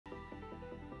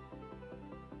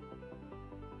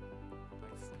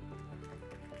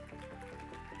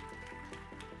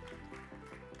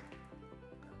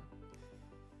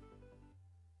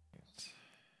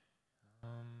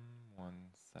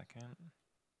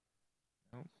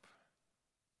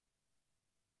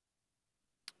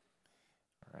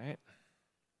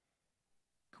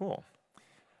Cool.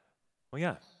 Well,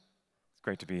 yeah, it's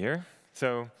great to be here.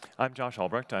 So I'm Josh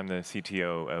Albrecht. I'm the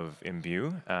CTO of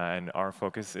Imbue, and our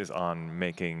focus is on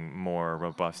making more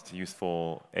robust,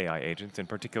 useful AI agents, in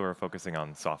particular focusing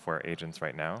on software agents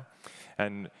right now.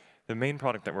 And the main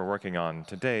product that we're working on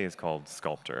today is called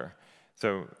Sculptor.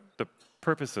 So the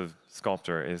purpose of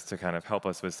Sculptor is to kind of help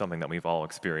us with something that we've all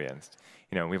experienced.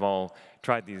 We've all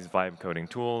tried these vibe coding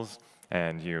tools,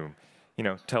 and you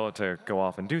tell it to go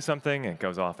off and do something, it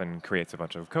goes off and creates a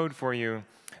bunch of code for you,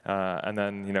 and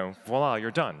then, voila, you're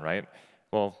done, right?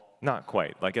 Well, not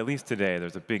quite. Like, at least today,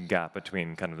 there's a big gap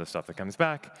between kind of the stuff that comes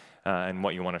back and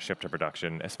what you want to ship to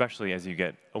production, especially as you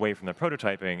get away from the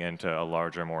prototyping into a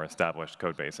larger, more established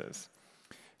code bases.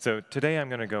 So today, I'm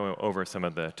going to go over some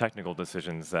of the technical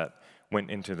decisions that went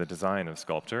into the design of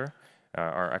Sculptor,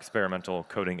 our experimental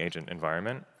coding agent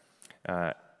environment,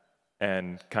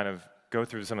 and kind of go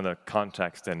through some of the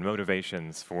context and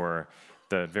motivations for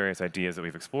the various ideas that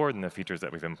we've explored and the features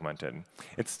that we've implemented.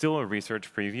 It's still a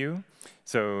research preview,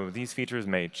 so these features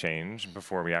may change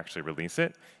before we actually release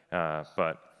it,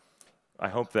 but I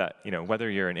hope that whether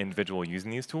you're an individual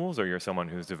using these tools or you're someone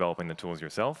who's developing the tools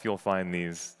yourself, you'll find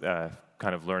these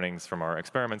kind of learnings from our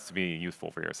experiments to be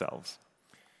useful for yourselves.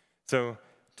 So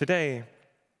today,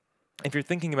 if you're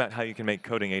thinking about how you can make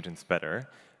coding agents better,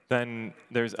 then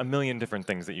there's a million different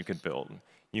things that you could build.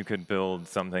 You could build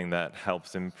something that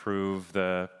helps improve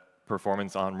the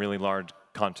performance on really large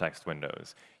context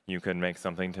windows. You could make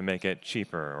something to make it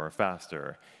cheaper or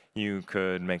faster. You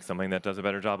could make something that does a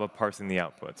better job of parsing the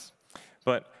outputs.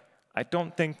 But I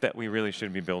don't think that we really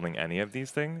should be building any of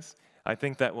these things. I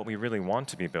think that what we really want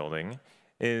to be building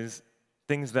is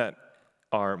things that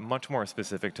are much more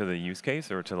specific to the use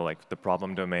case or to the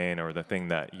problem domain or the thing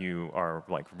that you are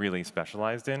really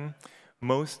specialized in.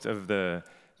 Most of the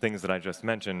things that I just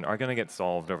mentioned are going to get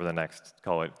solved over the next,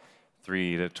 call it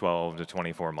 3 to 12 to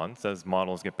 24 months as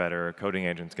models get better, coding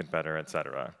agents get better, et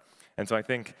cetera. And so I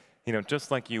think,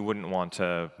 just like you wouldn't want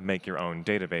to make your own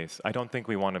database, I don't think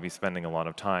we want to be spending a lot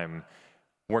of time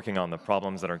working on the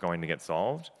problems that are going to get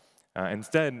solved.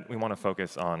 Instead, we want to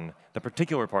focus on the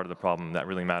particular part of the problem that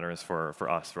really matters for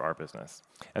us, for our business.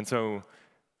 And so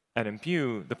at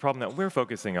Imbue, the problem that we're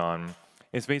focusing on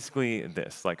is basically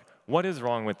this. What is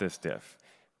wrong with this diff?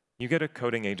 You get a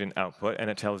coding agent output, and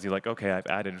it tells you, OK, I've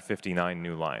added 59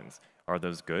 new lines. Are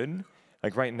those good?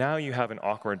 Right now, you have an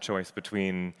awkward choice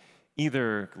between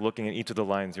either looking at each of the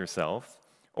lines yourself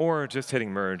or just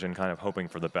hitting merge and kind of hoping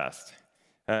for the best.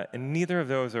 And neither of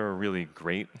those are a really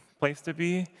great place to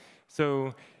be.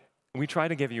 So we try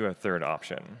to give you a third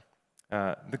option.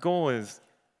 The goal is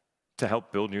to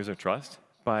help build user trust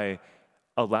by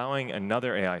allowing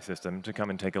another AI system to come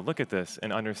and take a look at this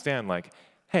and understand,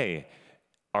 hey,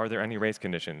 are there any race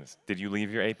conditions? Did you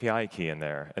leave your API key in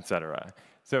there, et cetera?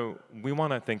 So we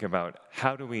want to think about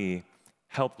how do we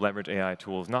help leverage AI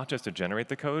tools, not just to generate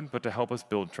the code, but to help us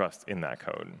build trust in that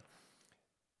code.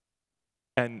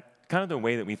 And kind of the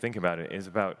way that we think about it is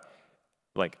about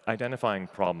identifying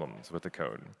problems with the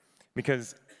code.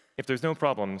 Because if there's no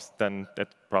problems, then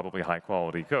it's probably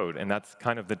high-quality code, and that's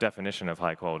kind of the definition of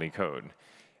high-quality code.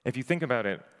 If you think about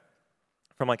it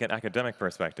from an academic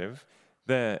perspective,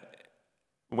 the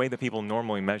way that people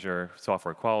normally measure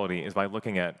software quality is by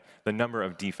looking at the number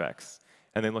of defects.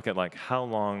 And they look at how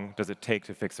long does it take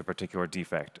to fix a particular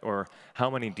defect, or how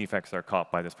many defects are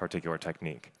caught by this particular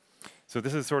technique. So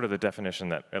this is sort of the definition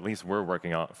that at least we're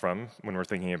working on from when we're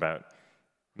thinking about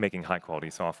making high-quality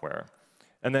software.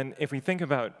 And then if we think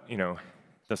about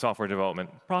the software development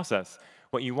process,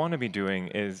 what you want to be doing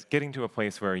is getting to a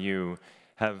place where you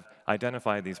have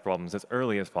identified these problems as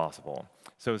early as possible.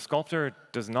 So Sculptor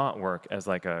does not work as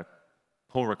a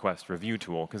pull request review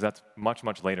tool, because that's much,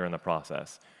 much later in the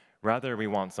process. Rather, we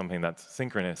want something that's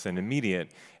synchronous and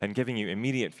immediate and giving you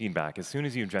immediate feedback. As soon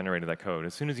as you've generated that code,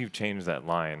 as soon as you've changed that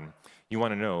line, you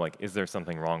want to know, is there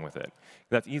something wrong with it?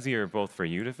 That's easier both for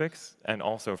you to fix and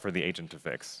also for the agent to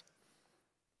fix.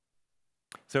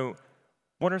 So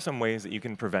what are some ways that you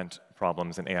can prevent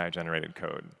problems in AI-generated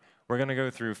code? We're going to go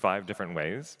through 5 different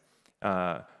ways.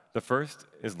 The first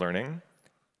is learning,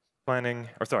 planning,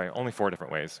 or sorry, only 4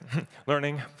 different ways.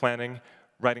 Learning, planning,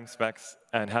 writing specs,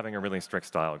 and having a really strict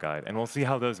style guide. And we'll see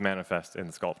how those manifest in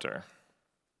Sculptor.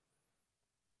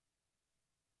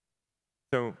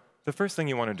 So the first thing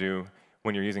you want to do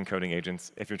when you're using coding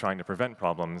agents, if you're trying to prevent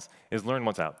problems, is learn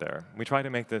what's out there. We try to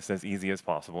make this as easy as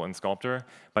possible in Sculptor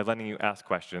by letting you ask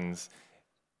questions,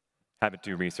 have it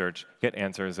do research, get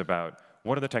answers about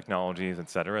what are the technologies, et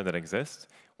cetera, that exist,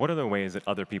 what are the ways that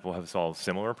other people have solved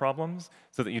similar problems,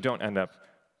 so that you don't end up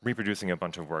reproducing a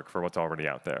bunch of work for what's already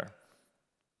out there.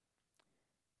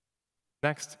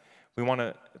 Next, we want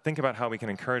to think about how we can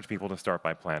encourage people to start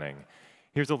by planning.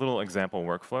 Here's a little example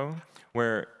workflow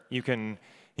where you can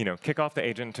kick off the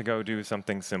agent to go do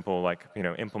something simple like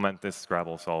implement this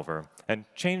Scrabble solver and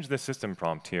change the system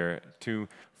prompt here to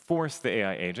force the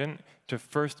AI agent to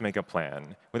first make a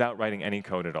plan without writing any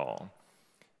code at all.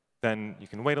 Then you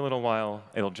can wait a little while,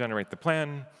 it'll generate the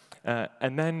plan,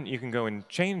 and then you can go and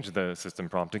change the system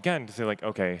prompt again to say, like,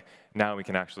 OK, now we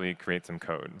can actually create some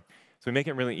code. So we make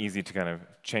it really easy to kind of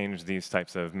change these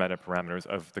types of meta parameters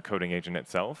of the coding agent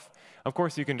itself. Of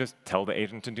course, you can just tell the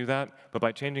agent to do that, but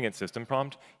by changing its system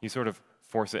prompt, you sort of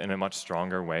force it in a much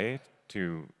stronger way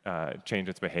to change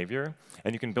its behavior.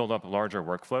 And you can build up larger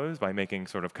workflows by making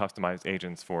sort of customized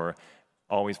agents for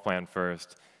always plan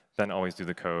first, then always do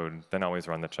the code, then always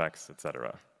run the checks, et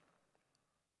cetera.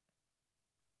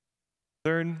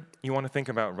 Third, you want to think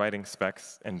about writing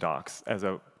specs and docs as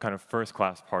a kind of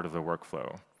first-class part of the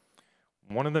workflow.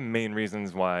 One of the main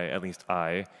reasons why, at least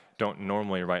I, don't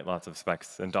normally write lots of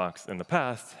specs and docs in the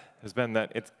past has been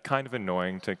that it's kind of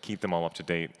annoying to keep them all up to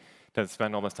date, to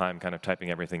spend all this time kind of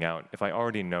typing everything out if I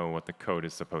already know what the code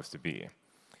is supposed to be.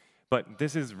 But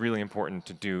this is really important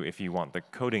to do if you want the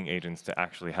coding agents to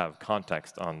actually have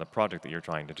context on the project that you're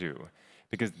trying to do,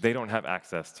 because they don't have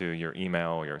access to your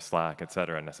email, your Slack, et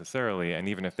cetera, necessarily, and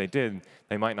even if they did,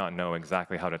 they might not know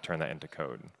exactly how to turn that into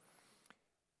code.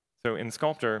 So in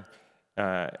Sculptor,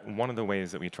 one of the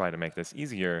ways that we try to make this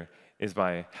easier is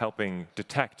by helping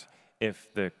detect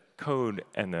if the code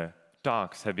and the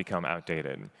docs have become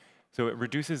outdated. So it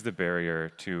reduces the barrier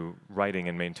to writing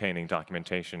and maintaining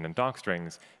documentation and doc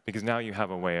strings, because now you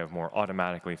have a way of more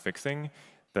automatically fixing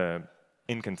the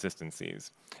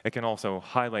inconsistencies. It can also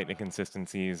highlight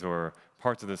inconsistencies or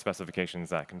parts of the specifications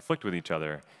that conflict with each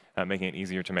other, making it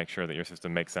easier to make sure that your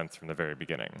system makes sense from the very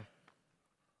beginning.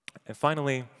 And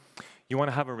finally, you want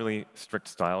to have a really strict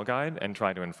style guide and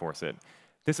try to enforce it.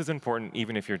 This is important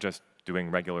even if you're just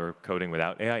doing regular coding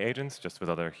without AI agents, just with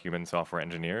other human software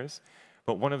engineers.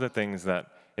 But one of the things that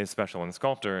is special in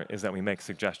Sculptor is that we make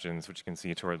suggestions, which you can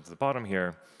see towards the bottom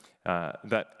here,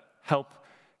 that help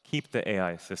keep the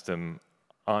AI system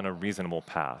on a reasonable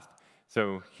path.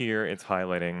 So here it's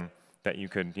highlighting that you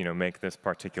could make this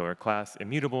particular class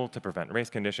immutable to prevent race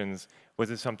conditions, which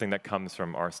is something that comes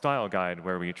from our style guide,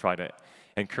 where we try to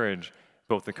encourage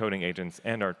both the coding agents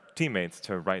and our teammates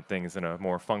to write things in a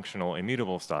more functional,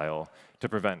 immutable style to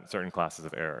prevent certain classes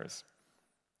of errors.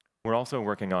 We're also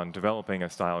working on developing a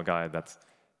style guide that's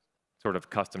sort of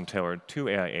custom tailored to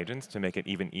AI agents to make it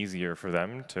even easier for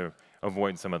them to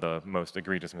avoid some of the most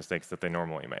egregious mistakes that they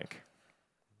normally make.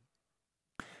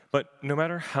 But no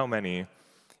matter how many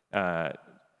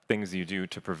things you do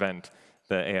to prevent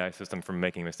the AI system from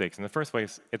making mistakes in the first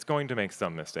place, it's going to make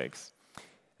some mistakes.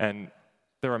 And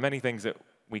there are many things that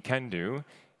we can do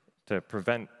to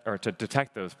prevent or to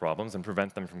detect those problems and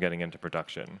prevent them from getting into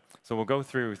production. So we'll go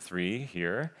through 3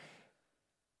 here.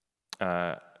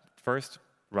 First,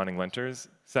 running linters.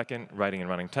 Second, writing and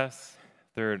running tests.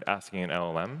 Third, asking an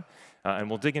LLM. And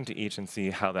we'll dig into each and see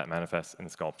how that manifests in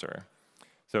Sculptor.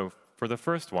 So for the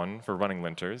first one, for running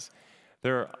linters,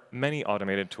 there are many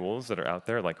automated tools that are out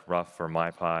there, like Rough or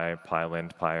MyPy,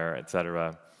 PyLint, Pyre, et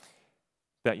cetera,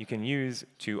 that you can use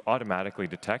to automatically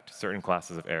detect certain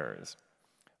classes of errors.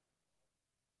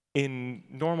 In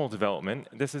normal development,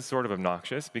 this is sort of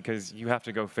obnoxious because you have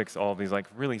to go fix all these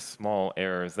really small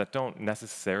errors that don't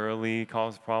necessarily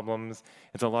cause problems.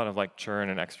 It's a lot of churn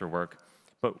and extra work.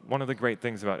 But one of the great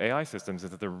things about AI systems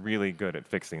is that they're really good at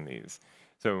fixing these.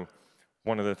 So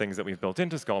one of the things that we've built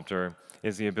into Sculptor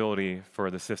is the ability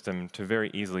for the system to very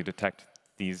easily detect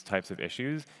these types of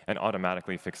issues and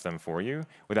automatically fix them for you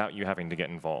without you having to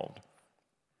get involved.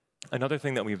 Another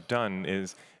thing that we've done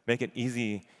is make it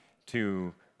easy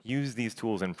to use these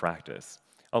tools in practice.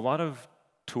 A lot of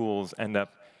tools end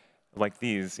up like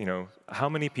these. How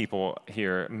many people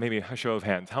here, maybe a show of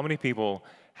hands, how many people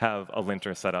have a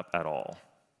linter set up at all?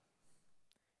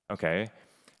 OK.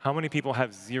 How many people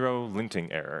have 0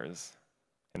 linting errors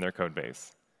in their code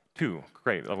base? 2,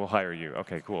 great, we'll hire you.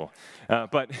 OK, cool.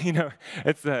 But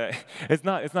it's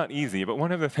not easy. But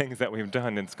one of the things that we've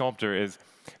done in Sculptor is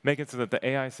make it so that the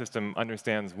AI system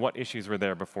understands what issues were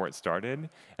there before it started,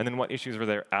 and then what issues were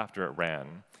there after it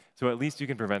ran. So at least you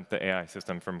can prevent the AI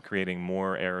system from creating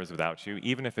more errors without you,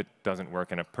 even if it doesn't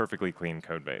work in a perfectly clean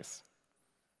code base.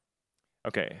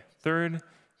 OK, third,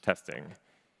 testing.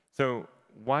 So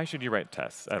why should you write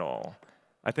tests at all?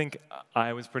 I think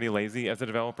I was pretty lazy as a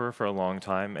developer for a long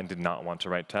time and did not want to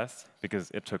write tests because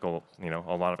it took a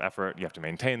lot of effort. You have to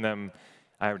maintain them.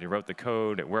 I already wrote the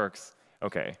code. It works.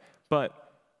 OK. But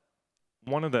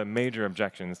one of the major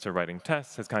objections to writing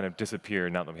tests has kind of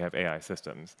disappeared now that we have AI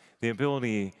systems. The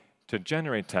ability to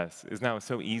generate tests is now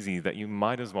so easy that you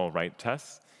might as well write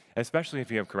tests, especially if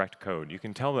you have correct code. You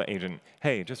can tell the agent,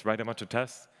 hey, just write a bunch of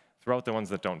tests, throw out the ones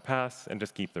that don't pass, and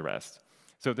just keep the rest.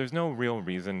 So there's no real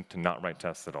reason to not write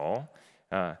tests at all.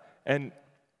 And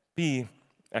B,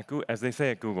 as they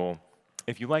say at Google,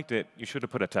 if you liked it, you should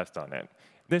have put a test on it.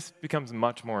 This becomes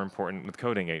much more important with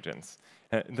coding agents.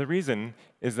 The reason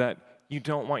is that you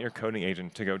don't want your coding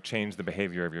agent to go change the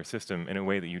behavior of your system in a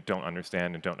way that you don't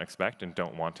understand and don't expect and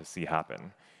don't want to see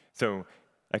happen. So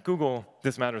at Google,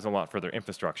 this matters a lot for their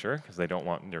infrastructure, because they don't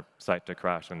want your site to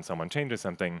crash when someone changes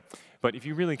something. But if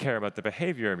you really care about the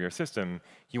behavior of your system,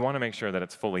 you want to make sure that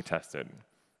it's fully tested.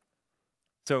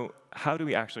 So how do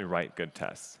we actually write good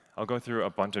tests? I'll go through a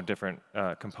bunch of different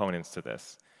components to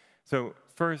this. So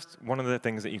first, one of the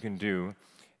things that you can do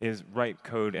is write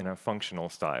code in a functional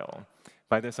style.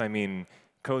 By this, I mean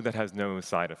code that has no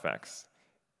side effects.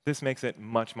 This makes it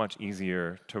much, much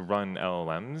easier to run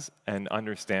LLMs and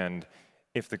understand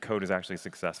if the code is actually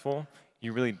successful.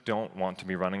 You really don't want to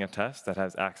be running a test that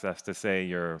has access to, say,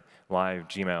 your live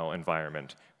Gmail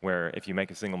environment, where if you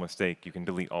make a single mistake, you can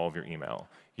delete all of your email.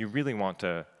 You really want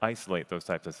to isolate those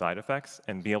types of side effects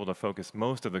and be able to focus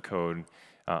most of the code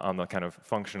on the kind of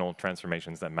functional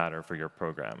transformations that matter for your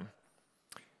program.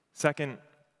 Second,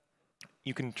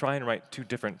 you can try and write two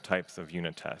different types of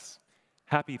unit tests.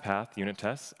 Happy path unit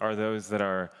tests are those that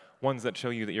are ones that show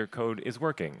you that your code is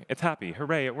working. It's happy,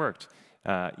 hooray, it worked.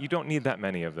 You don't need that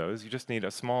many of those. You just need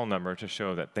a small number to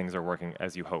show that things are working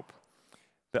as you hope.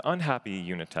 The unhappy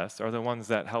unit tests are the ones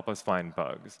that help us find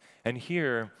bugs. And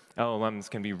here, LLMs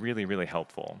can be really, really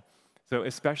helpful. So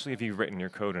especially if you've written your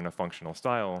code in a functional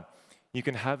style, you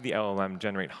can have the LLM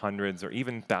generate hundreds or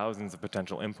even thousands of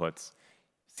potential inputs,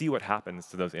 see what happens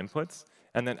to those inputs,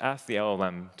 and then ask the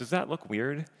LLM, does that look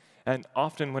weird? And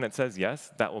often when it says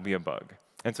yes, that will be a bug.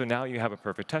 And so now you have a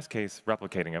perfect test case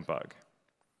replicating a bug.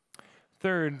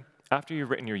 Third, after you've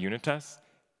written your unit tests,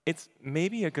 it's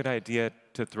maybe a good idea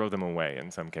to throw them away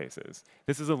in some cases.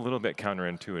 This is a little bit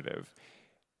counterintuitive.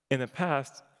 In the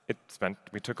past,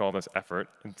 we took all this effort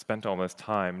and spent all this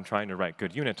time trying to write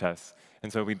good unit tests,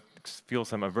 and so we feel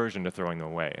some aversion to throwing them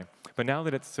away. But now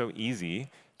that it's so easy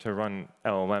to run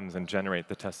LLMs and generate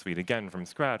the test suite again from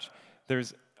scratch,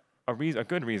 there's a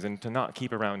good reason to not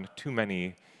keep around too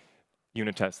many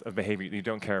unit tests of behavior that you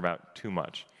don't care about too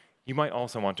much. You might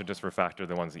also want to just refactor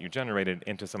the ones that you generated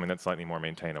into something that's slightly more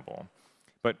maintainable.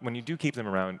 But when you do keep them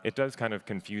around, it does kind of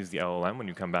confuse the LLM when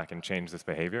you come back and change this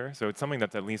behavior. So it's something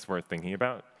that's at least worth thinking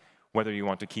about, whether you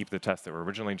want to keep the tests that were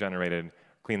originally generated,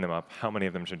 clean them up, how many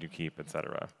of them should you keep, et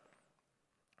cetera.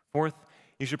 Fourth,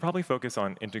 you should probably focus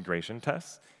on integration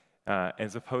tests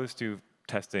as opposed to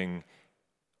testing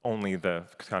only the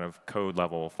kind of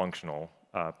code-level functional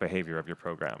behavior of your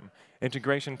program.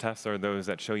 Integration tests are those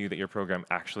that show you that your program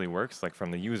actually works, like from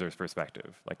the user's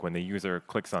perspective. Like when the user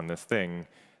clicks on this thing,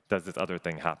 does this other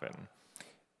thing happen?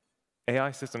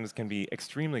 AI systems can be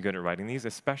extremely good at writing these,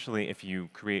 especially if you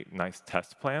create nice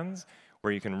test plans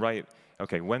where you can write,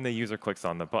 OK, when the user clicks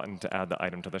on the button to add the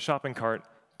item to the shopping cart,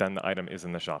 then the item is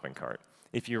in the shopping cart.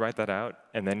 If you write that out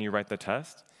and then you write the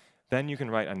test, then you can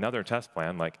write another test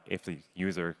plan, like if the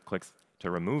user clicks to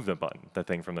remove the button, the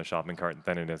thing from the shopping cart,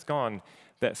 then it is gone,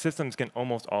 that systems can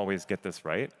almost always get this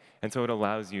right. And so it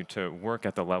allows you to work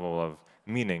at the level of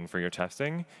meaning for your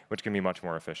testing, which can be much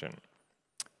more efficient.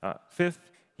 Fifth,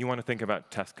 you want to think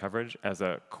about test coverage as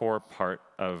a core part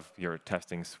of your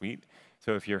testing suite.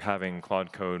 So if you're having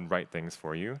Claude Code write things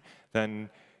for you, then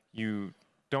you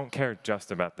don't care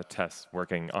just about the tests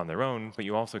working on their own, but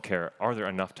you also care, are there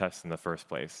enough tests in the first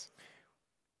place?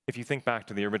 If you think back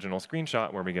to the original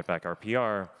screenshot where we get back our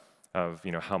PR of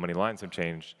how many lines have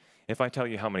changed, if I tell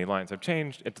you how many lines have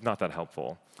changed, it's not that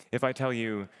helpful. If I tell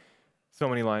you so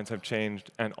many lines have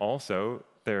changed and also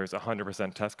there's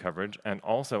 100% test coverage and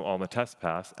also all the tests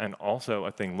pass and also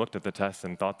a thing looked at the tests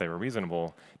and thought they were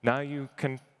reasonable, now you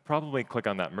can probably click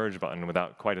on that merge button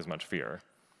without quite as much fear.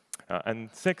 And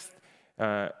sixth,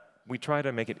 we try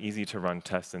to make it easy to run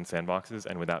tests in sandboxes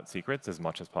and without secrets as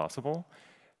much as possible.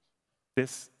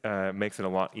 This makes it a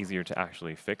lot easier to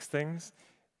actually fix things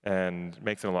and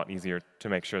makes it a lot easier to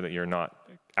make sure that you're not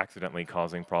accidentally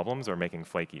causing problems or making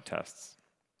flaky tests.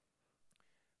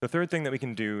 The third thing that we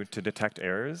can do to detect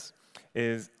errors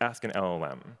is ask an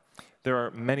LLM. There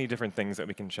are many different things that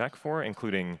we can check for,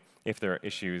 including if there are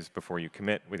issues before you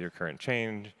commit with your current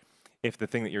change, if the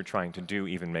thing that you're trying to do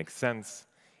even makes sense,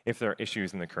 if there are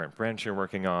issues in the current branch you're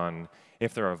working on,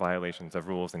 if there are violations of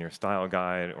rules in your style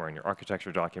guide or in your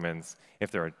architecture documents,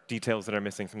 if there are details that are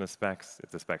missing from the specs, if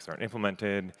the specs aren't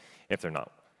implemented, if they're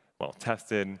not well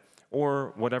tested,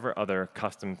 or whatever other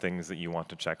custom things that you want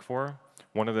to check for.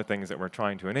 One of the things that we're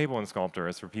trying to enable in Sculptor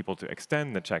is for people to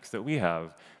extend the checks that we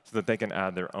have so that they can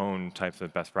add their own types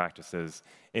of best practices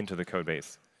into the code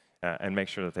base and make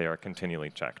sure that they are continually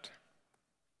checked.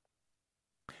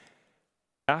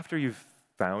 After you've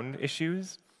found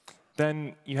issues,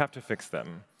 then you have to fix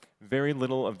them. Very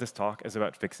little of this talk is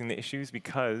about fixing the issues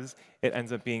because it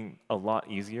ends up being a lot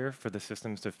easier for the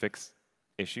systems to fix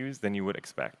issues than you would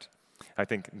expect. I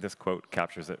think this quote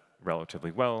captures it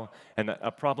relatively well, and that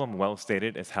a problem well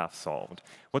stated is half solved.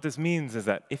 What this means is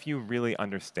that if you really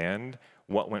understand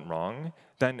what went wrong,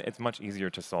 then it's much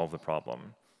easier to solve the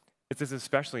problem. This is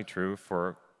especially true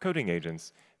for coding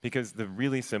agents because the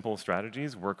really simple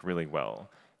strategies work really well.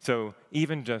 So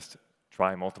even just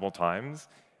try multiple times,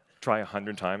 try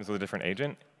 100 times with a different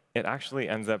agent, it actually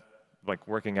ends up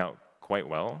working out quite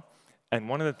well. And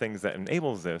one of the things that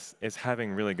enables this is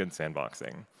having really good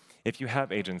sandboxing. If you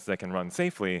have agents that can run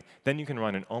safely, then you can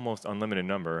run an almost unlimited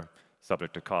number,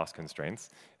 subject to cost constraints,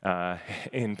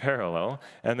 in parallel.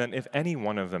 And then if any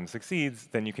one of them succeeds,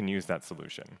 then you can use that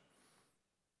solution.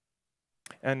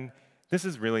 And this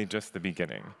is really just the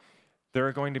beginning. There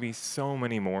are going to be so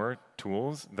many more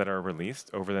tools that are released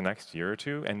over the next year or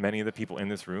two, and many of the people in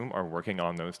this room are working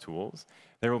on those tools.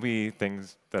 There will be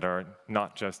things that are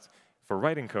not just for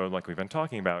writing code like we've been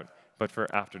talking about, but for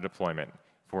after deployment,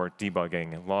 for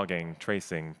debugging, logging,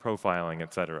 tracing, profiling,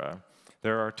 etc.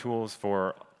 There are tools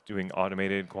for doing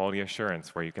automated quality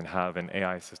assurance where you can have an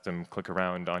AI system click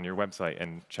around on your website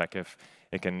and check if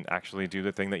it can actually do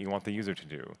the thing that you want the user to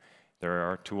do. There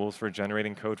are tools for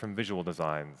generating code from visual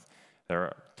designs. There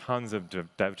are tons of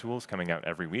dev tools coming out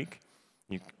every week.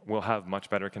 You will have much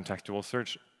better contextual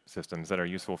search systems that are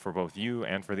useful for both you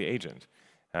and for the agent.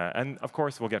 And of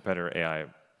course, we'll get better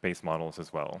AI-based models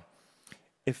as well.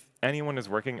 If anyone is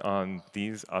working on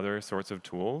these other sorts of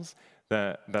tools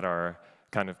that are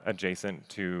kind of adjacent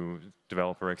to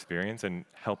developer experience and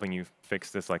helping you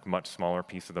fix this much smaller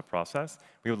piece of the process,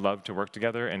 we would love to work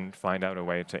together and find out a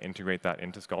way to integrate that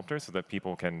into Sculptor so that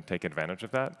people can take advantage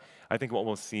of that. I think what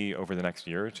we'll see over the next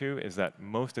year or two is that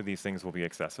most of these things will be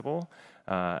accessible,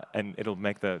 and it'll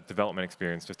make the development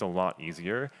experience just a lot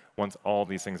easier once all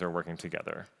these things are working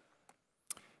together.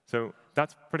 So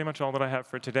that's pretty much all that I have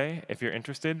for today. If you're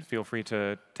interested, feel free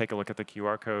to take a look at the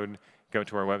QR code, go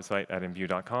to our website at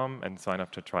imbue.com, and sign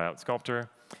up to try out Sculptor.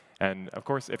 And of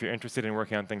course, if you're interested in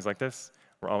working on things like this,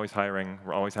 we're always hiring.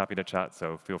 We're always happy to chat,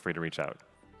 so feel free to reach out.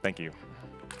 Thank you.